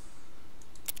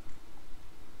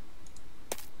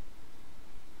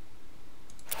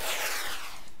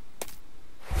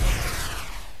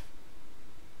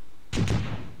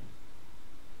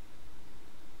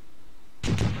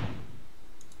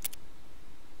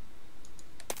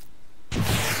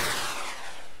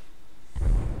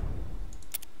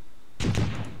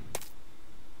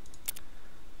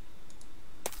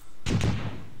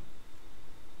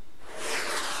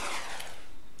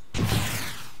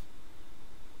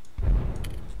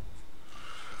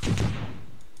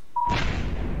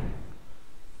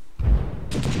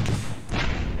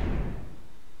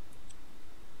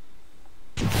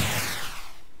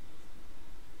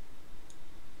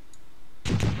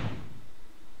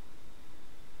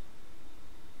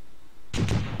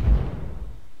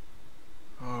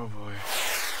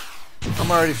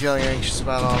 I'm already feeling anxious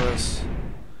about all this.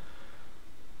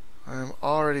 I'm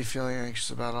already feeling anxious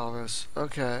about all this.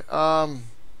 Okay,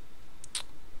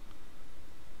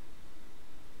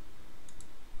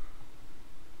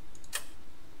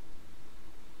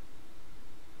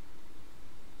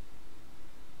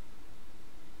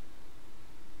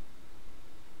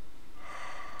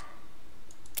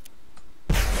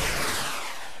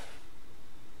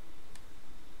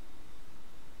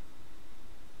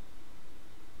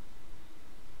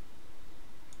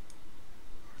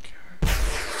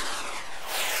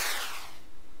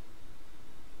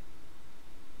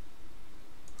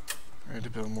 I need to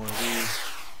build more of these.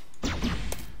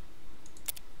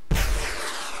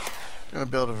 Gonna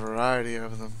build a variety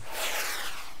of them.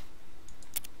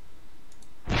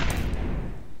 Did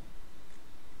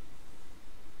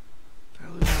I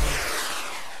lose one?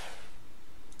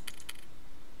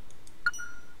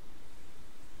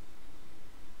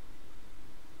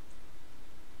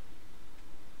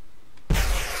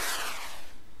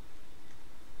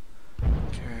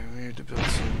 Okay, we need to build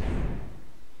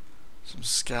some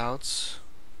scouts.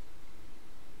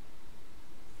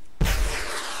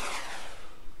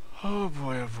 Oh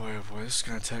boy, oh boy, oh boy, this is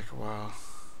gonna take a while.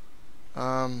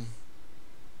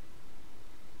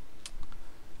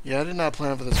 Yeah, I did not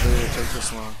plan for this video to take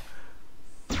this long.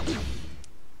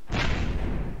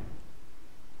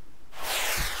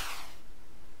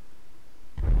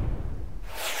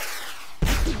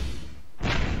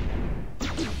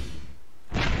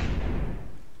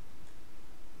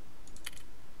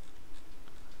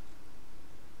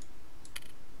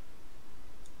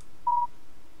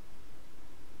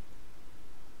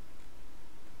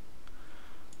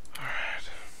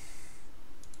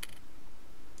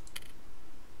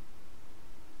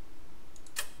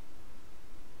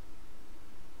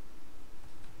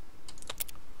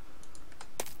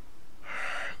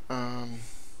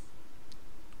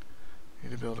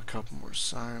 Need to build a couple more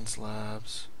science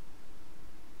labs.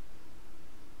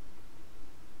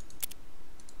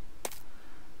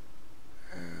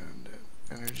 And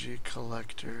an energy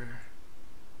collector.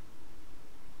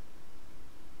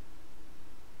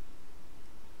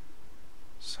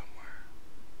 Somewhere.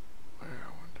 Where, I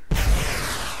wonder.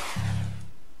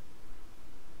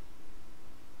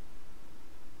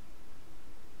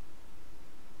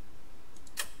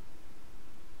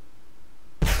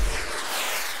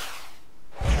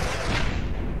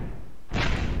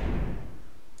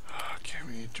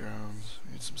 Drones.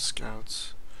 We need some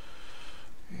scouts.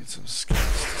 We need some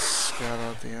scouts to scout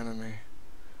out the enemy.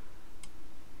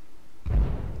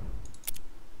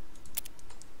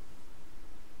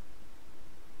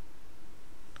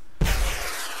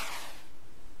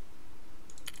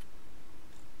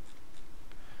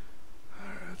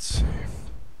 Alright, let's see.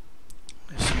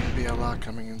 There seems to be a lot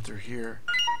coming in through here.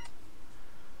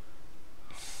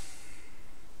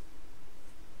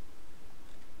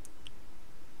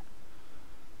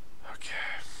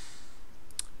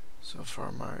 So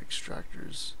far my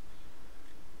extractors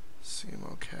seem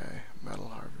okay. Metal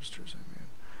harvesters, I mean.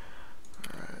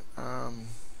 Alright,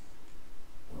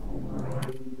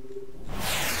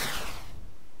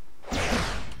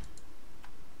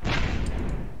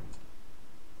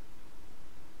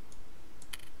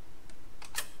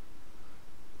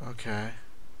 okay.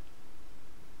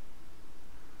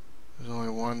 There's only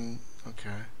one,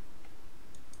 okay.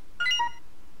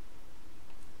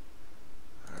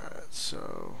 Alright,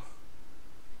 so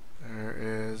there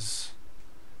is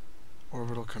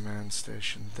orbital command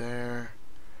station there.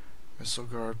 Missile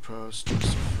guard post,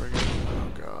 missile frigate,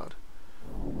 oh god.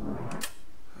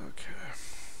 Okay.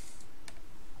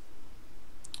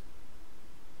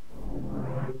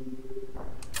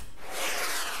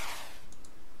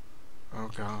 Oh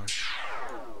gosh.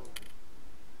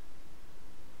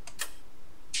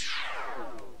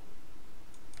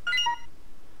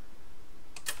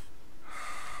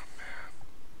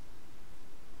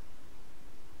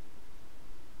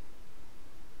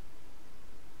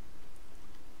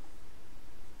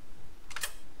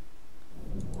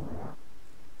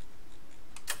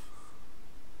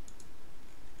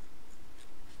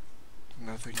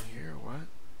 Nothing here, what?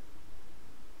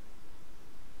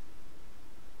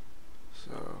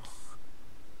 So,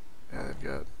 yeah, they've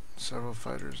got several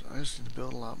fighters. I just need to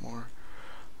build a lot more.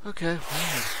 Okay,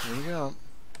 well, here we go.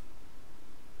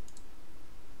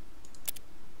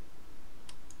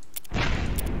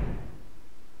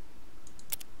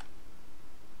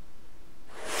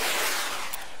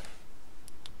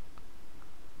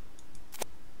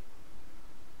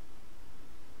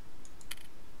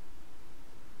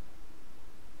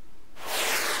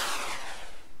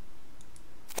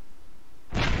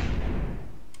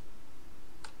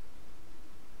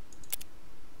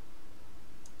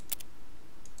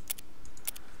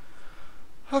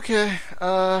 Okay,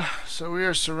 so we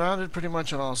are surrounded pretty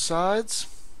much on all sides.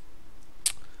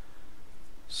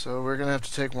 So we're going to have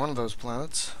to take one of those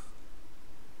planets.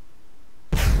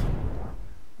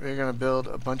 We're going to build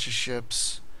a bunch of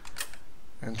ships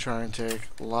and try and take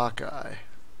Lockeye.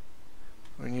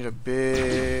 We need a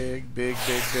big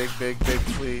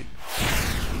fleet.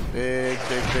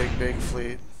 Big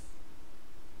fleet.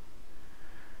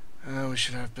 We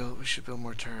should build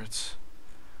more turrets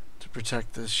to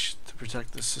protect this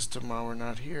system while we're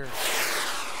not here.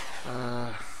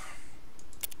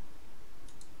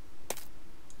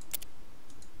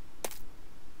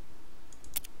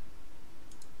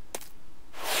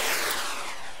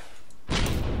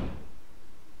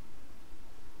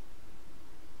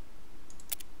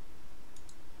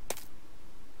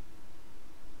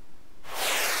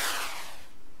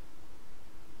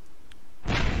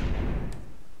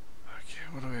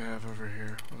 What do we have over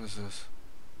here? What is this?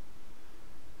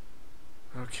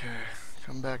 Okay,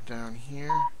 come back down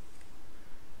here.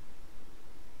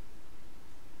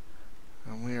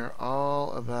 And we are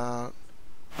all about...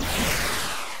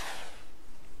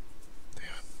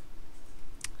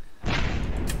 Damn.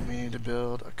 We need to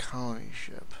build a colony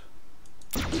ship.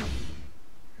 I'm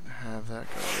gonna have that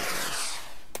go with us.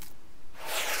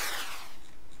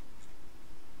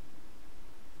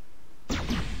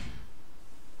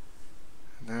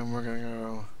 Then we're going to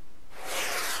go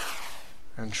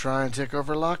and try and take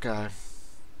over Lockeye.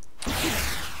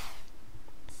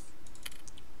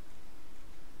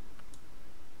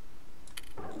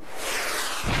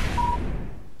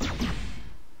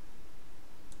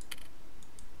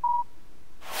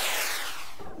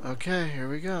 Okay, here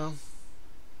we go.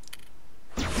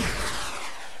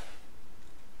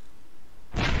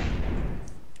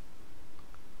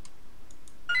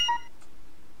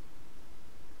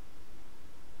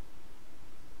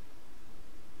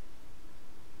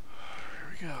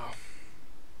 Go.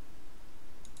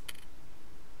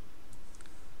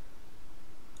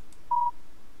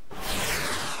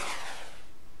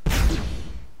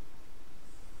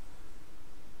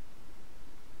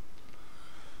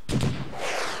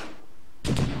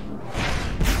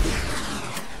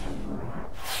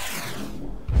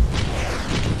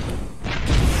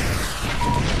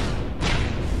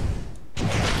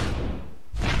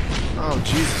 Oh,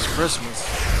 Jesus Christmas.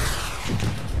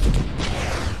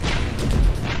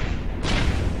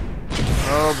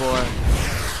 Oh boy.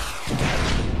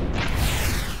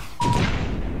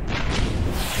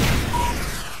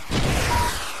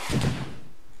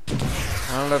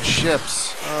 Not enough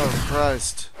ships. Oh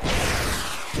Christ.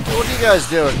 Hey, what are you guys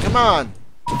doing? Come on.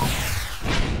 What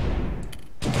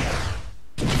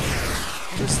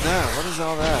is that? What is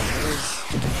all that? What is...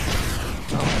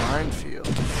 Oh, minefield.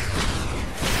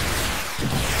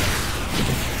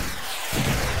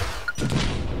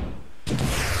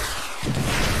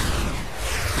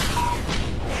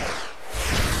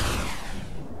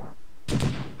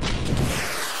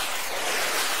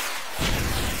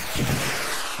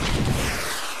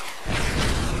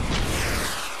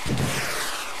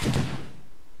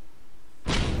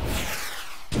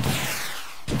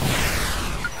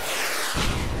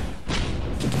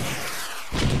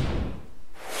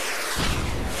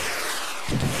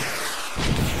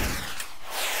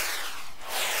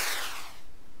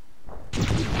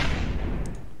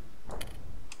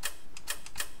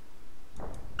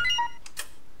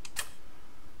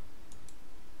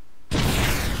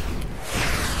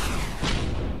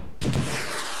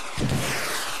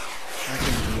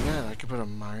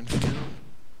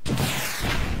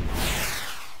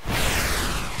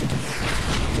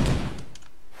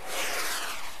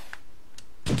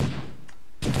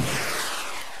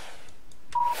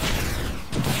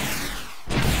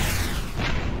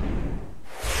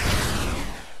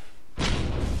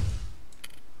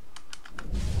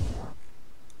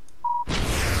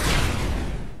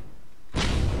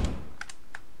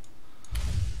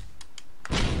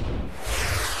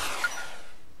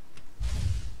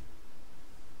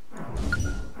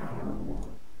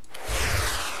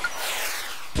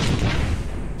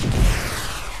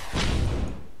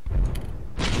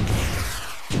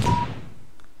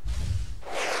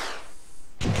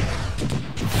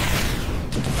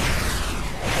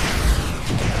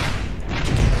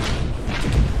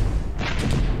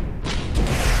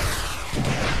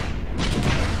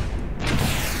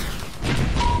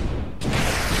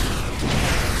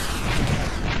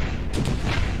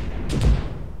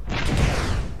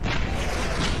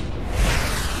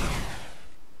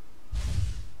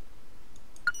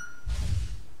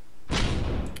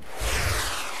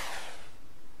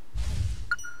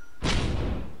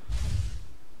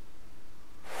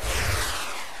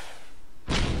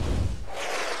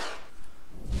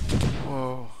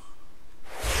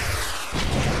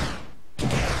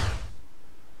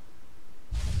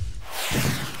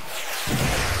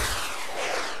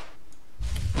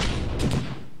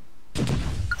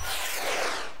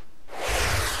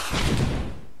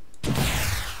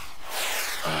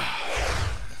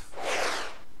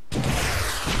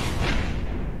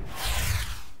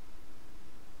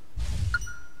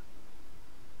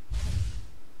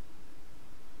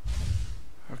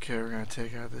 Okay, we're gonna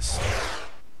take out this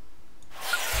stuff.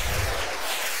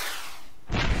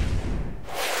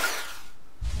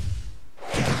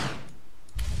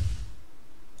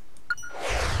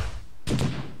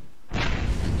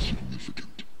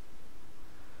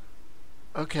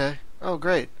 Okay. Oh,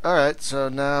 great. Alright, so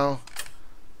now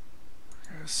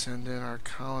we're gonna send in our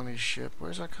colony ship.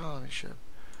 Where's our colony ship?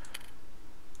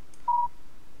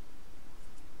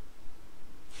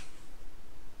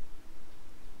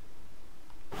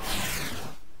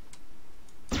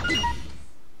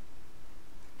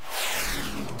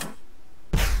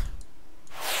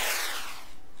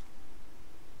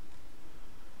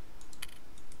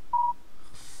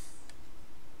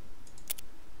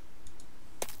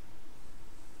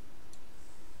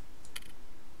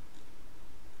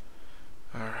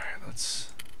 Alright,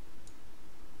 let's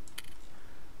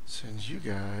send you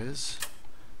guys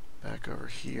back over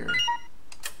here.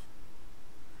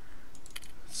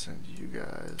 Let's send you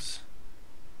guys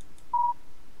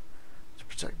to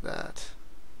protect that.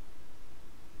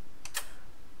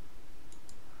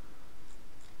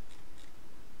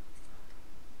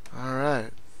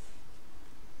 Alright.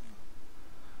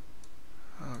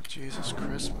 Oh, Jesus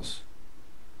Christmas.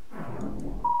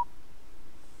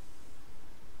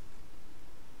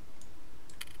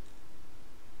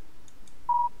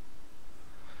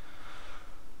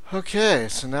 Okay,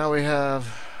 so now we have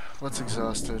what's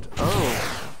exhausted.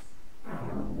 Oh.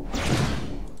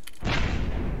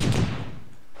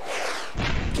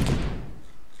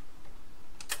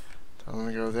 I'm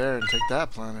gonna go there and take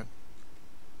that planet.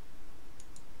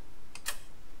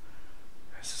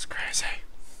 This is crazy.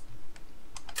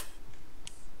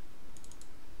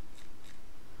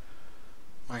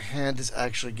 My hand is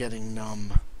actually getting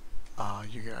numb,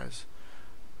 you guys,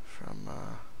 from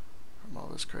all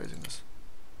this craziness.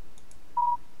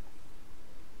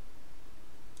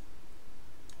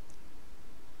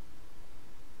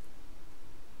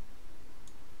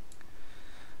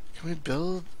 Can we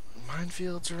build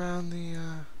minefields around the,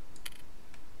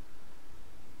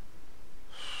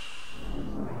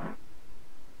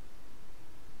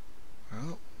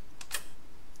 Well,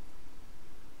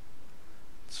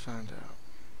 let's find out.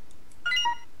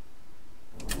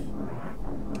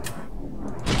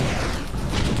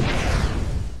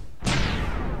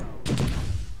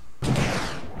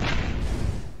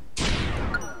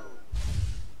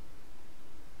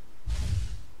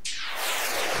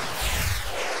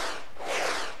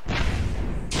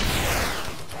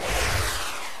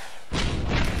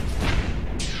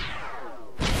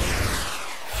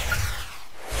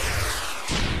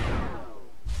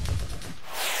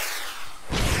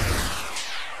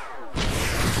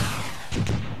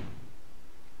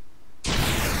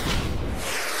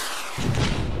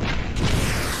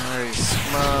 Nice,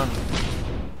 come on.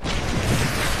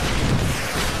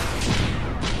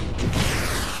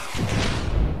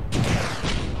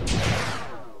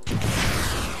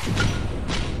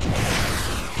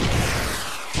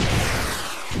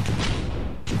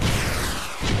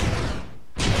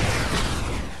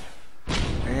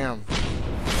 Damn.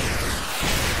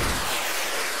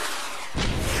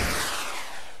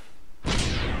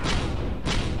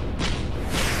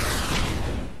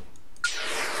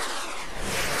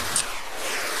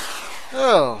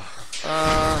 Oh,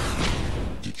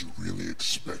 Did you really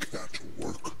expect that to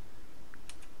work?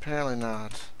 apparently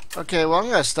not. Okay, well, I'm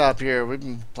gonna stop here. We've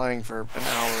been playing for an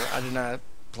hour. I did not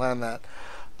plan that.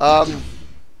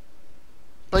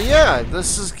 But yeah,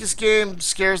 this game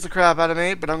scares the crap out of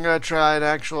me, but I'm gonna try an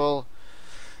actual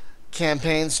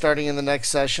campaign starting in the next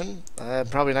session. I'm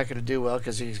probably not gonna do well,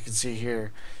 because you can see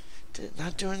here,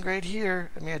 not doing great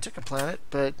here. I mean, I took a planet,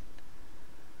 but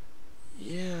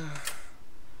yeah.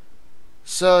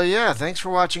 So yeah, thanks for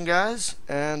watching, guys,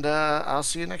 and I'll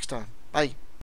see you next time. Bye.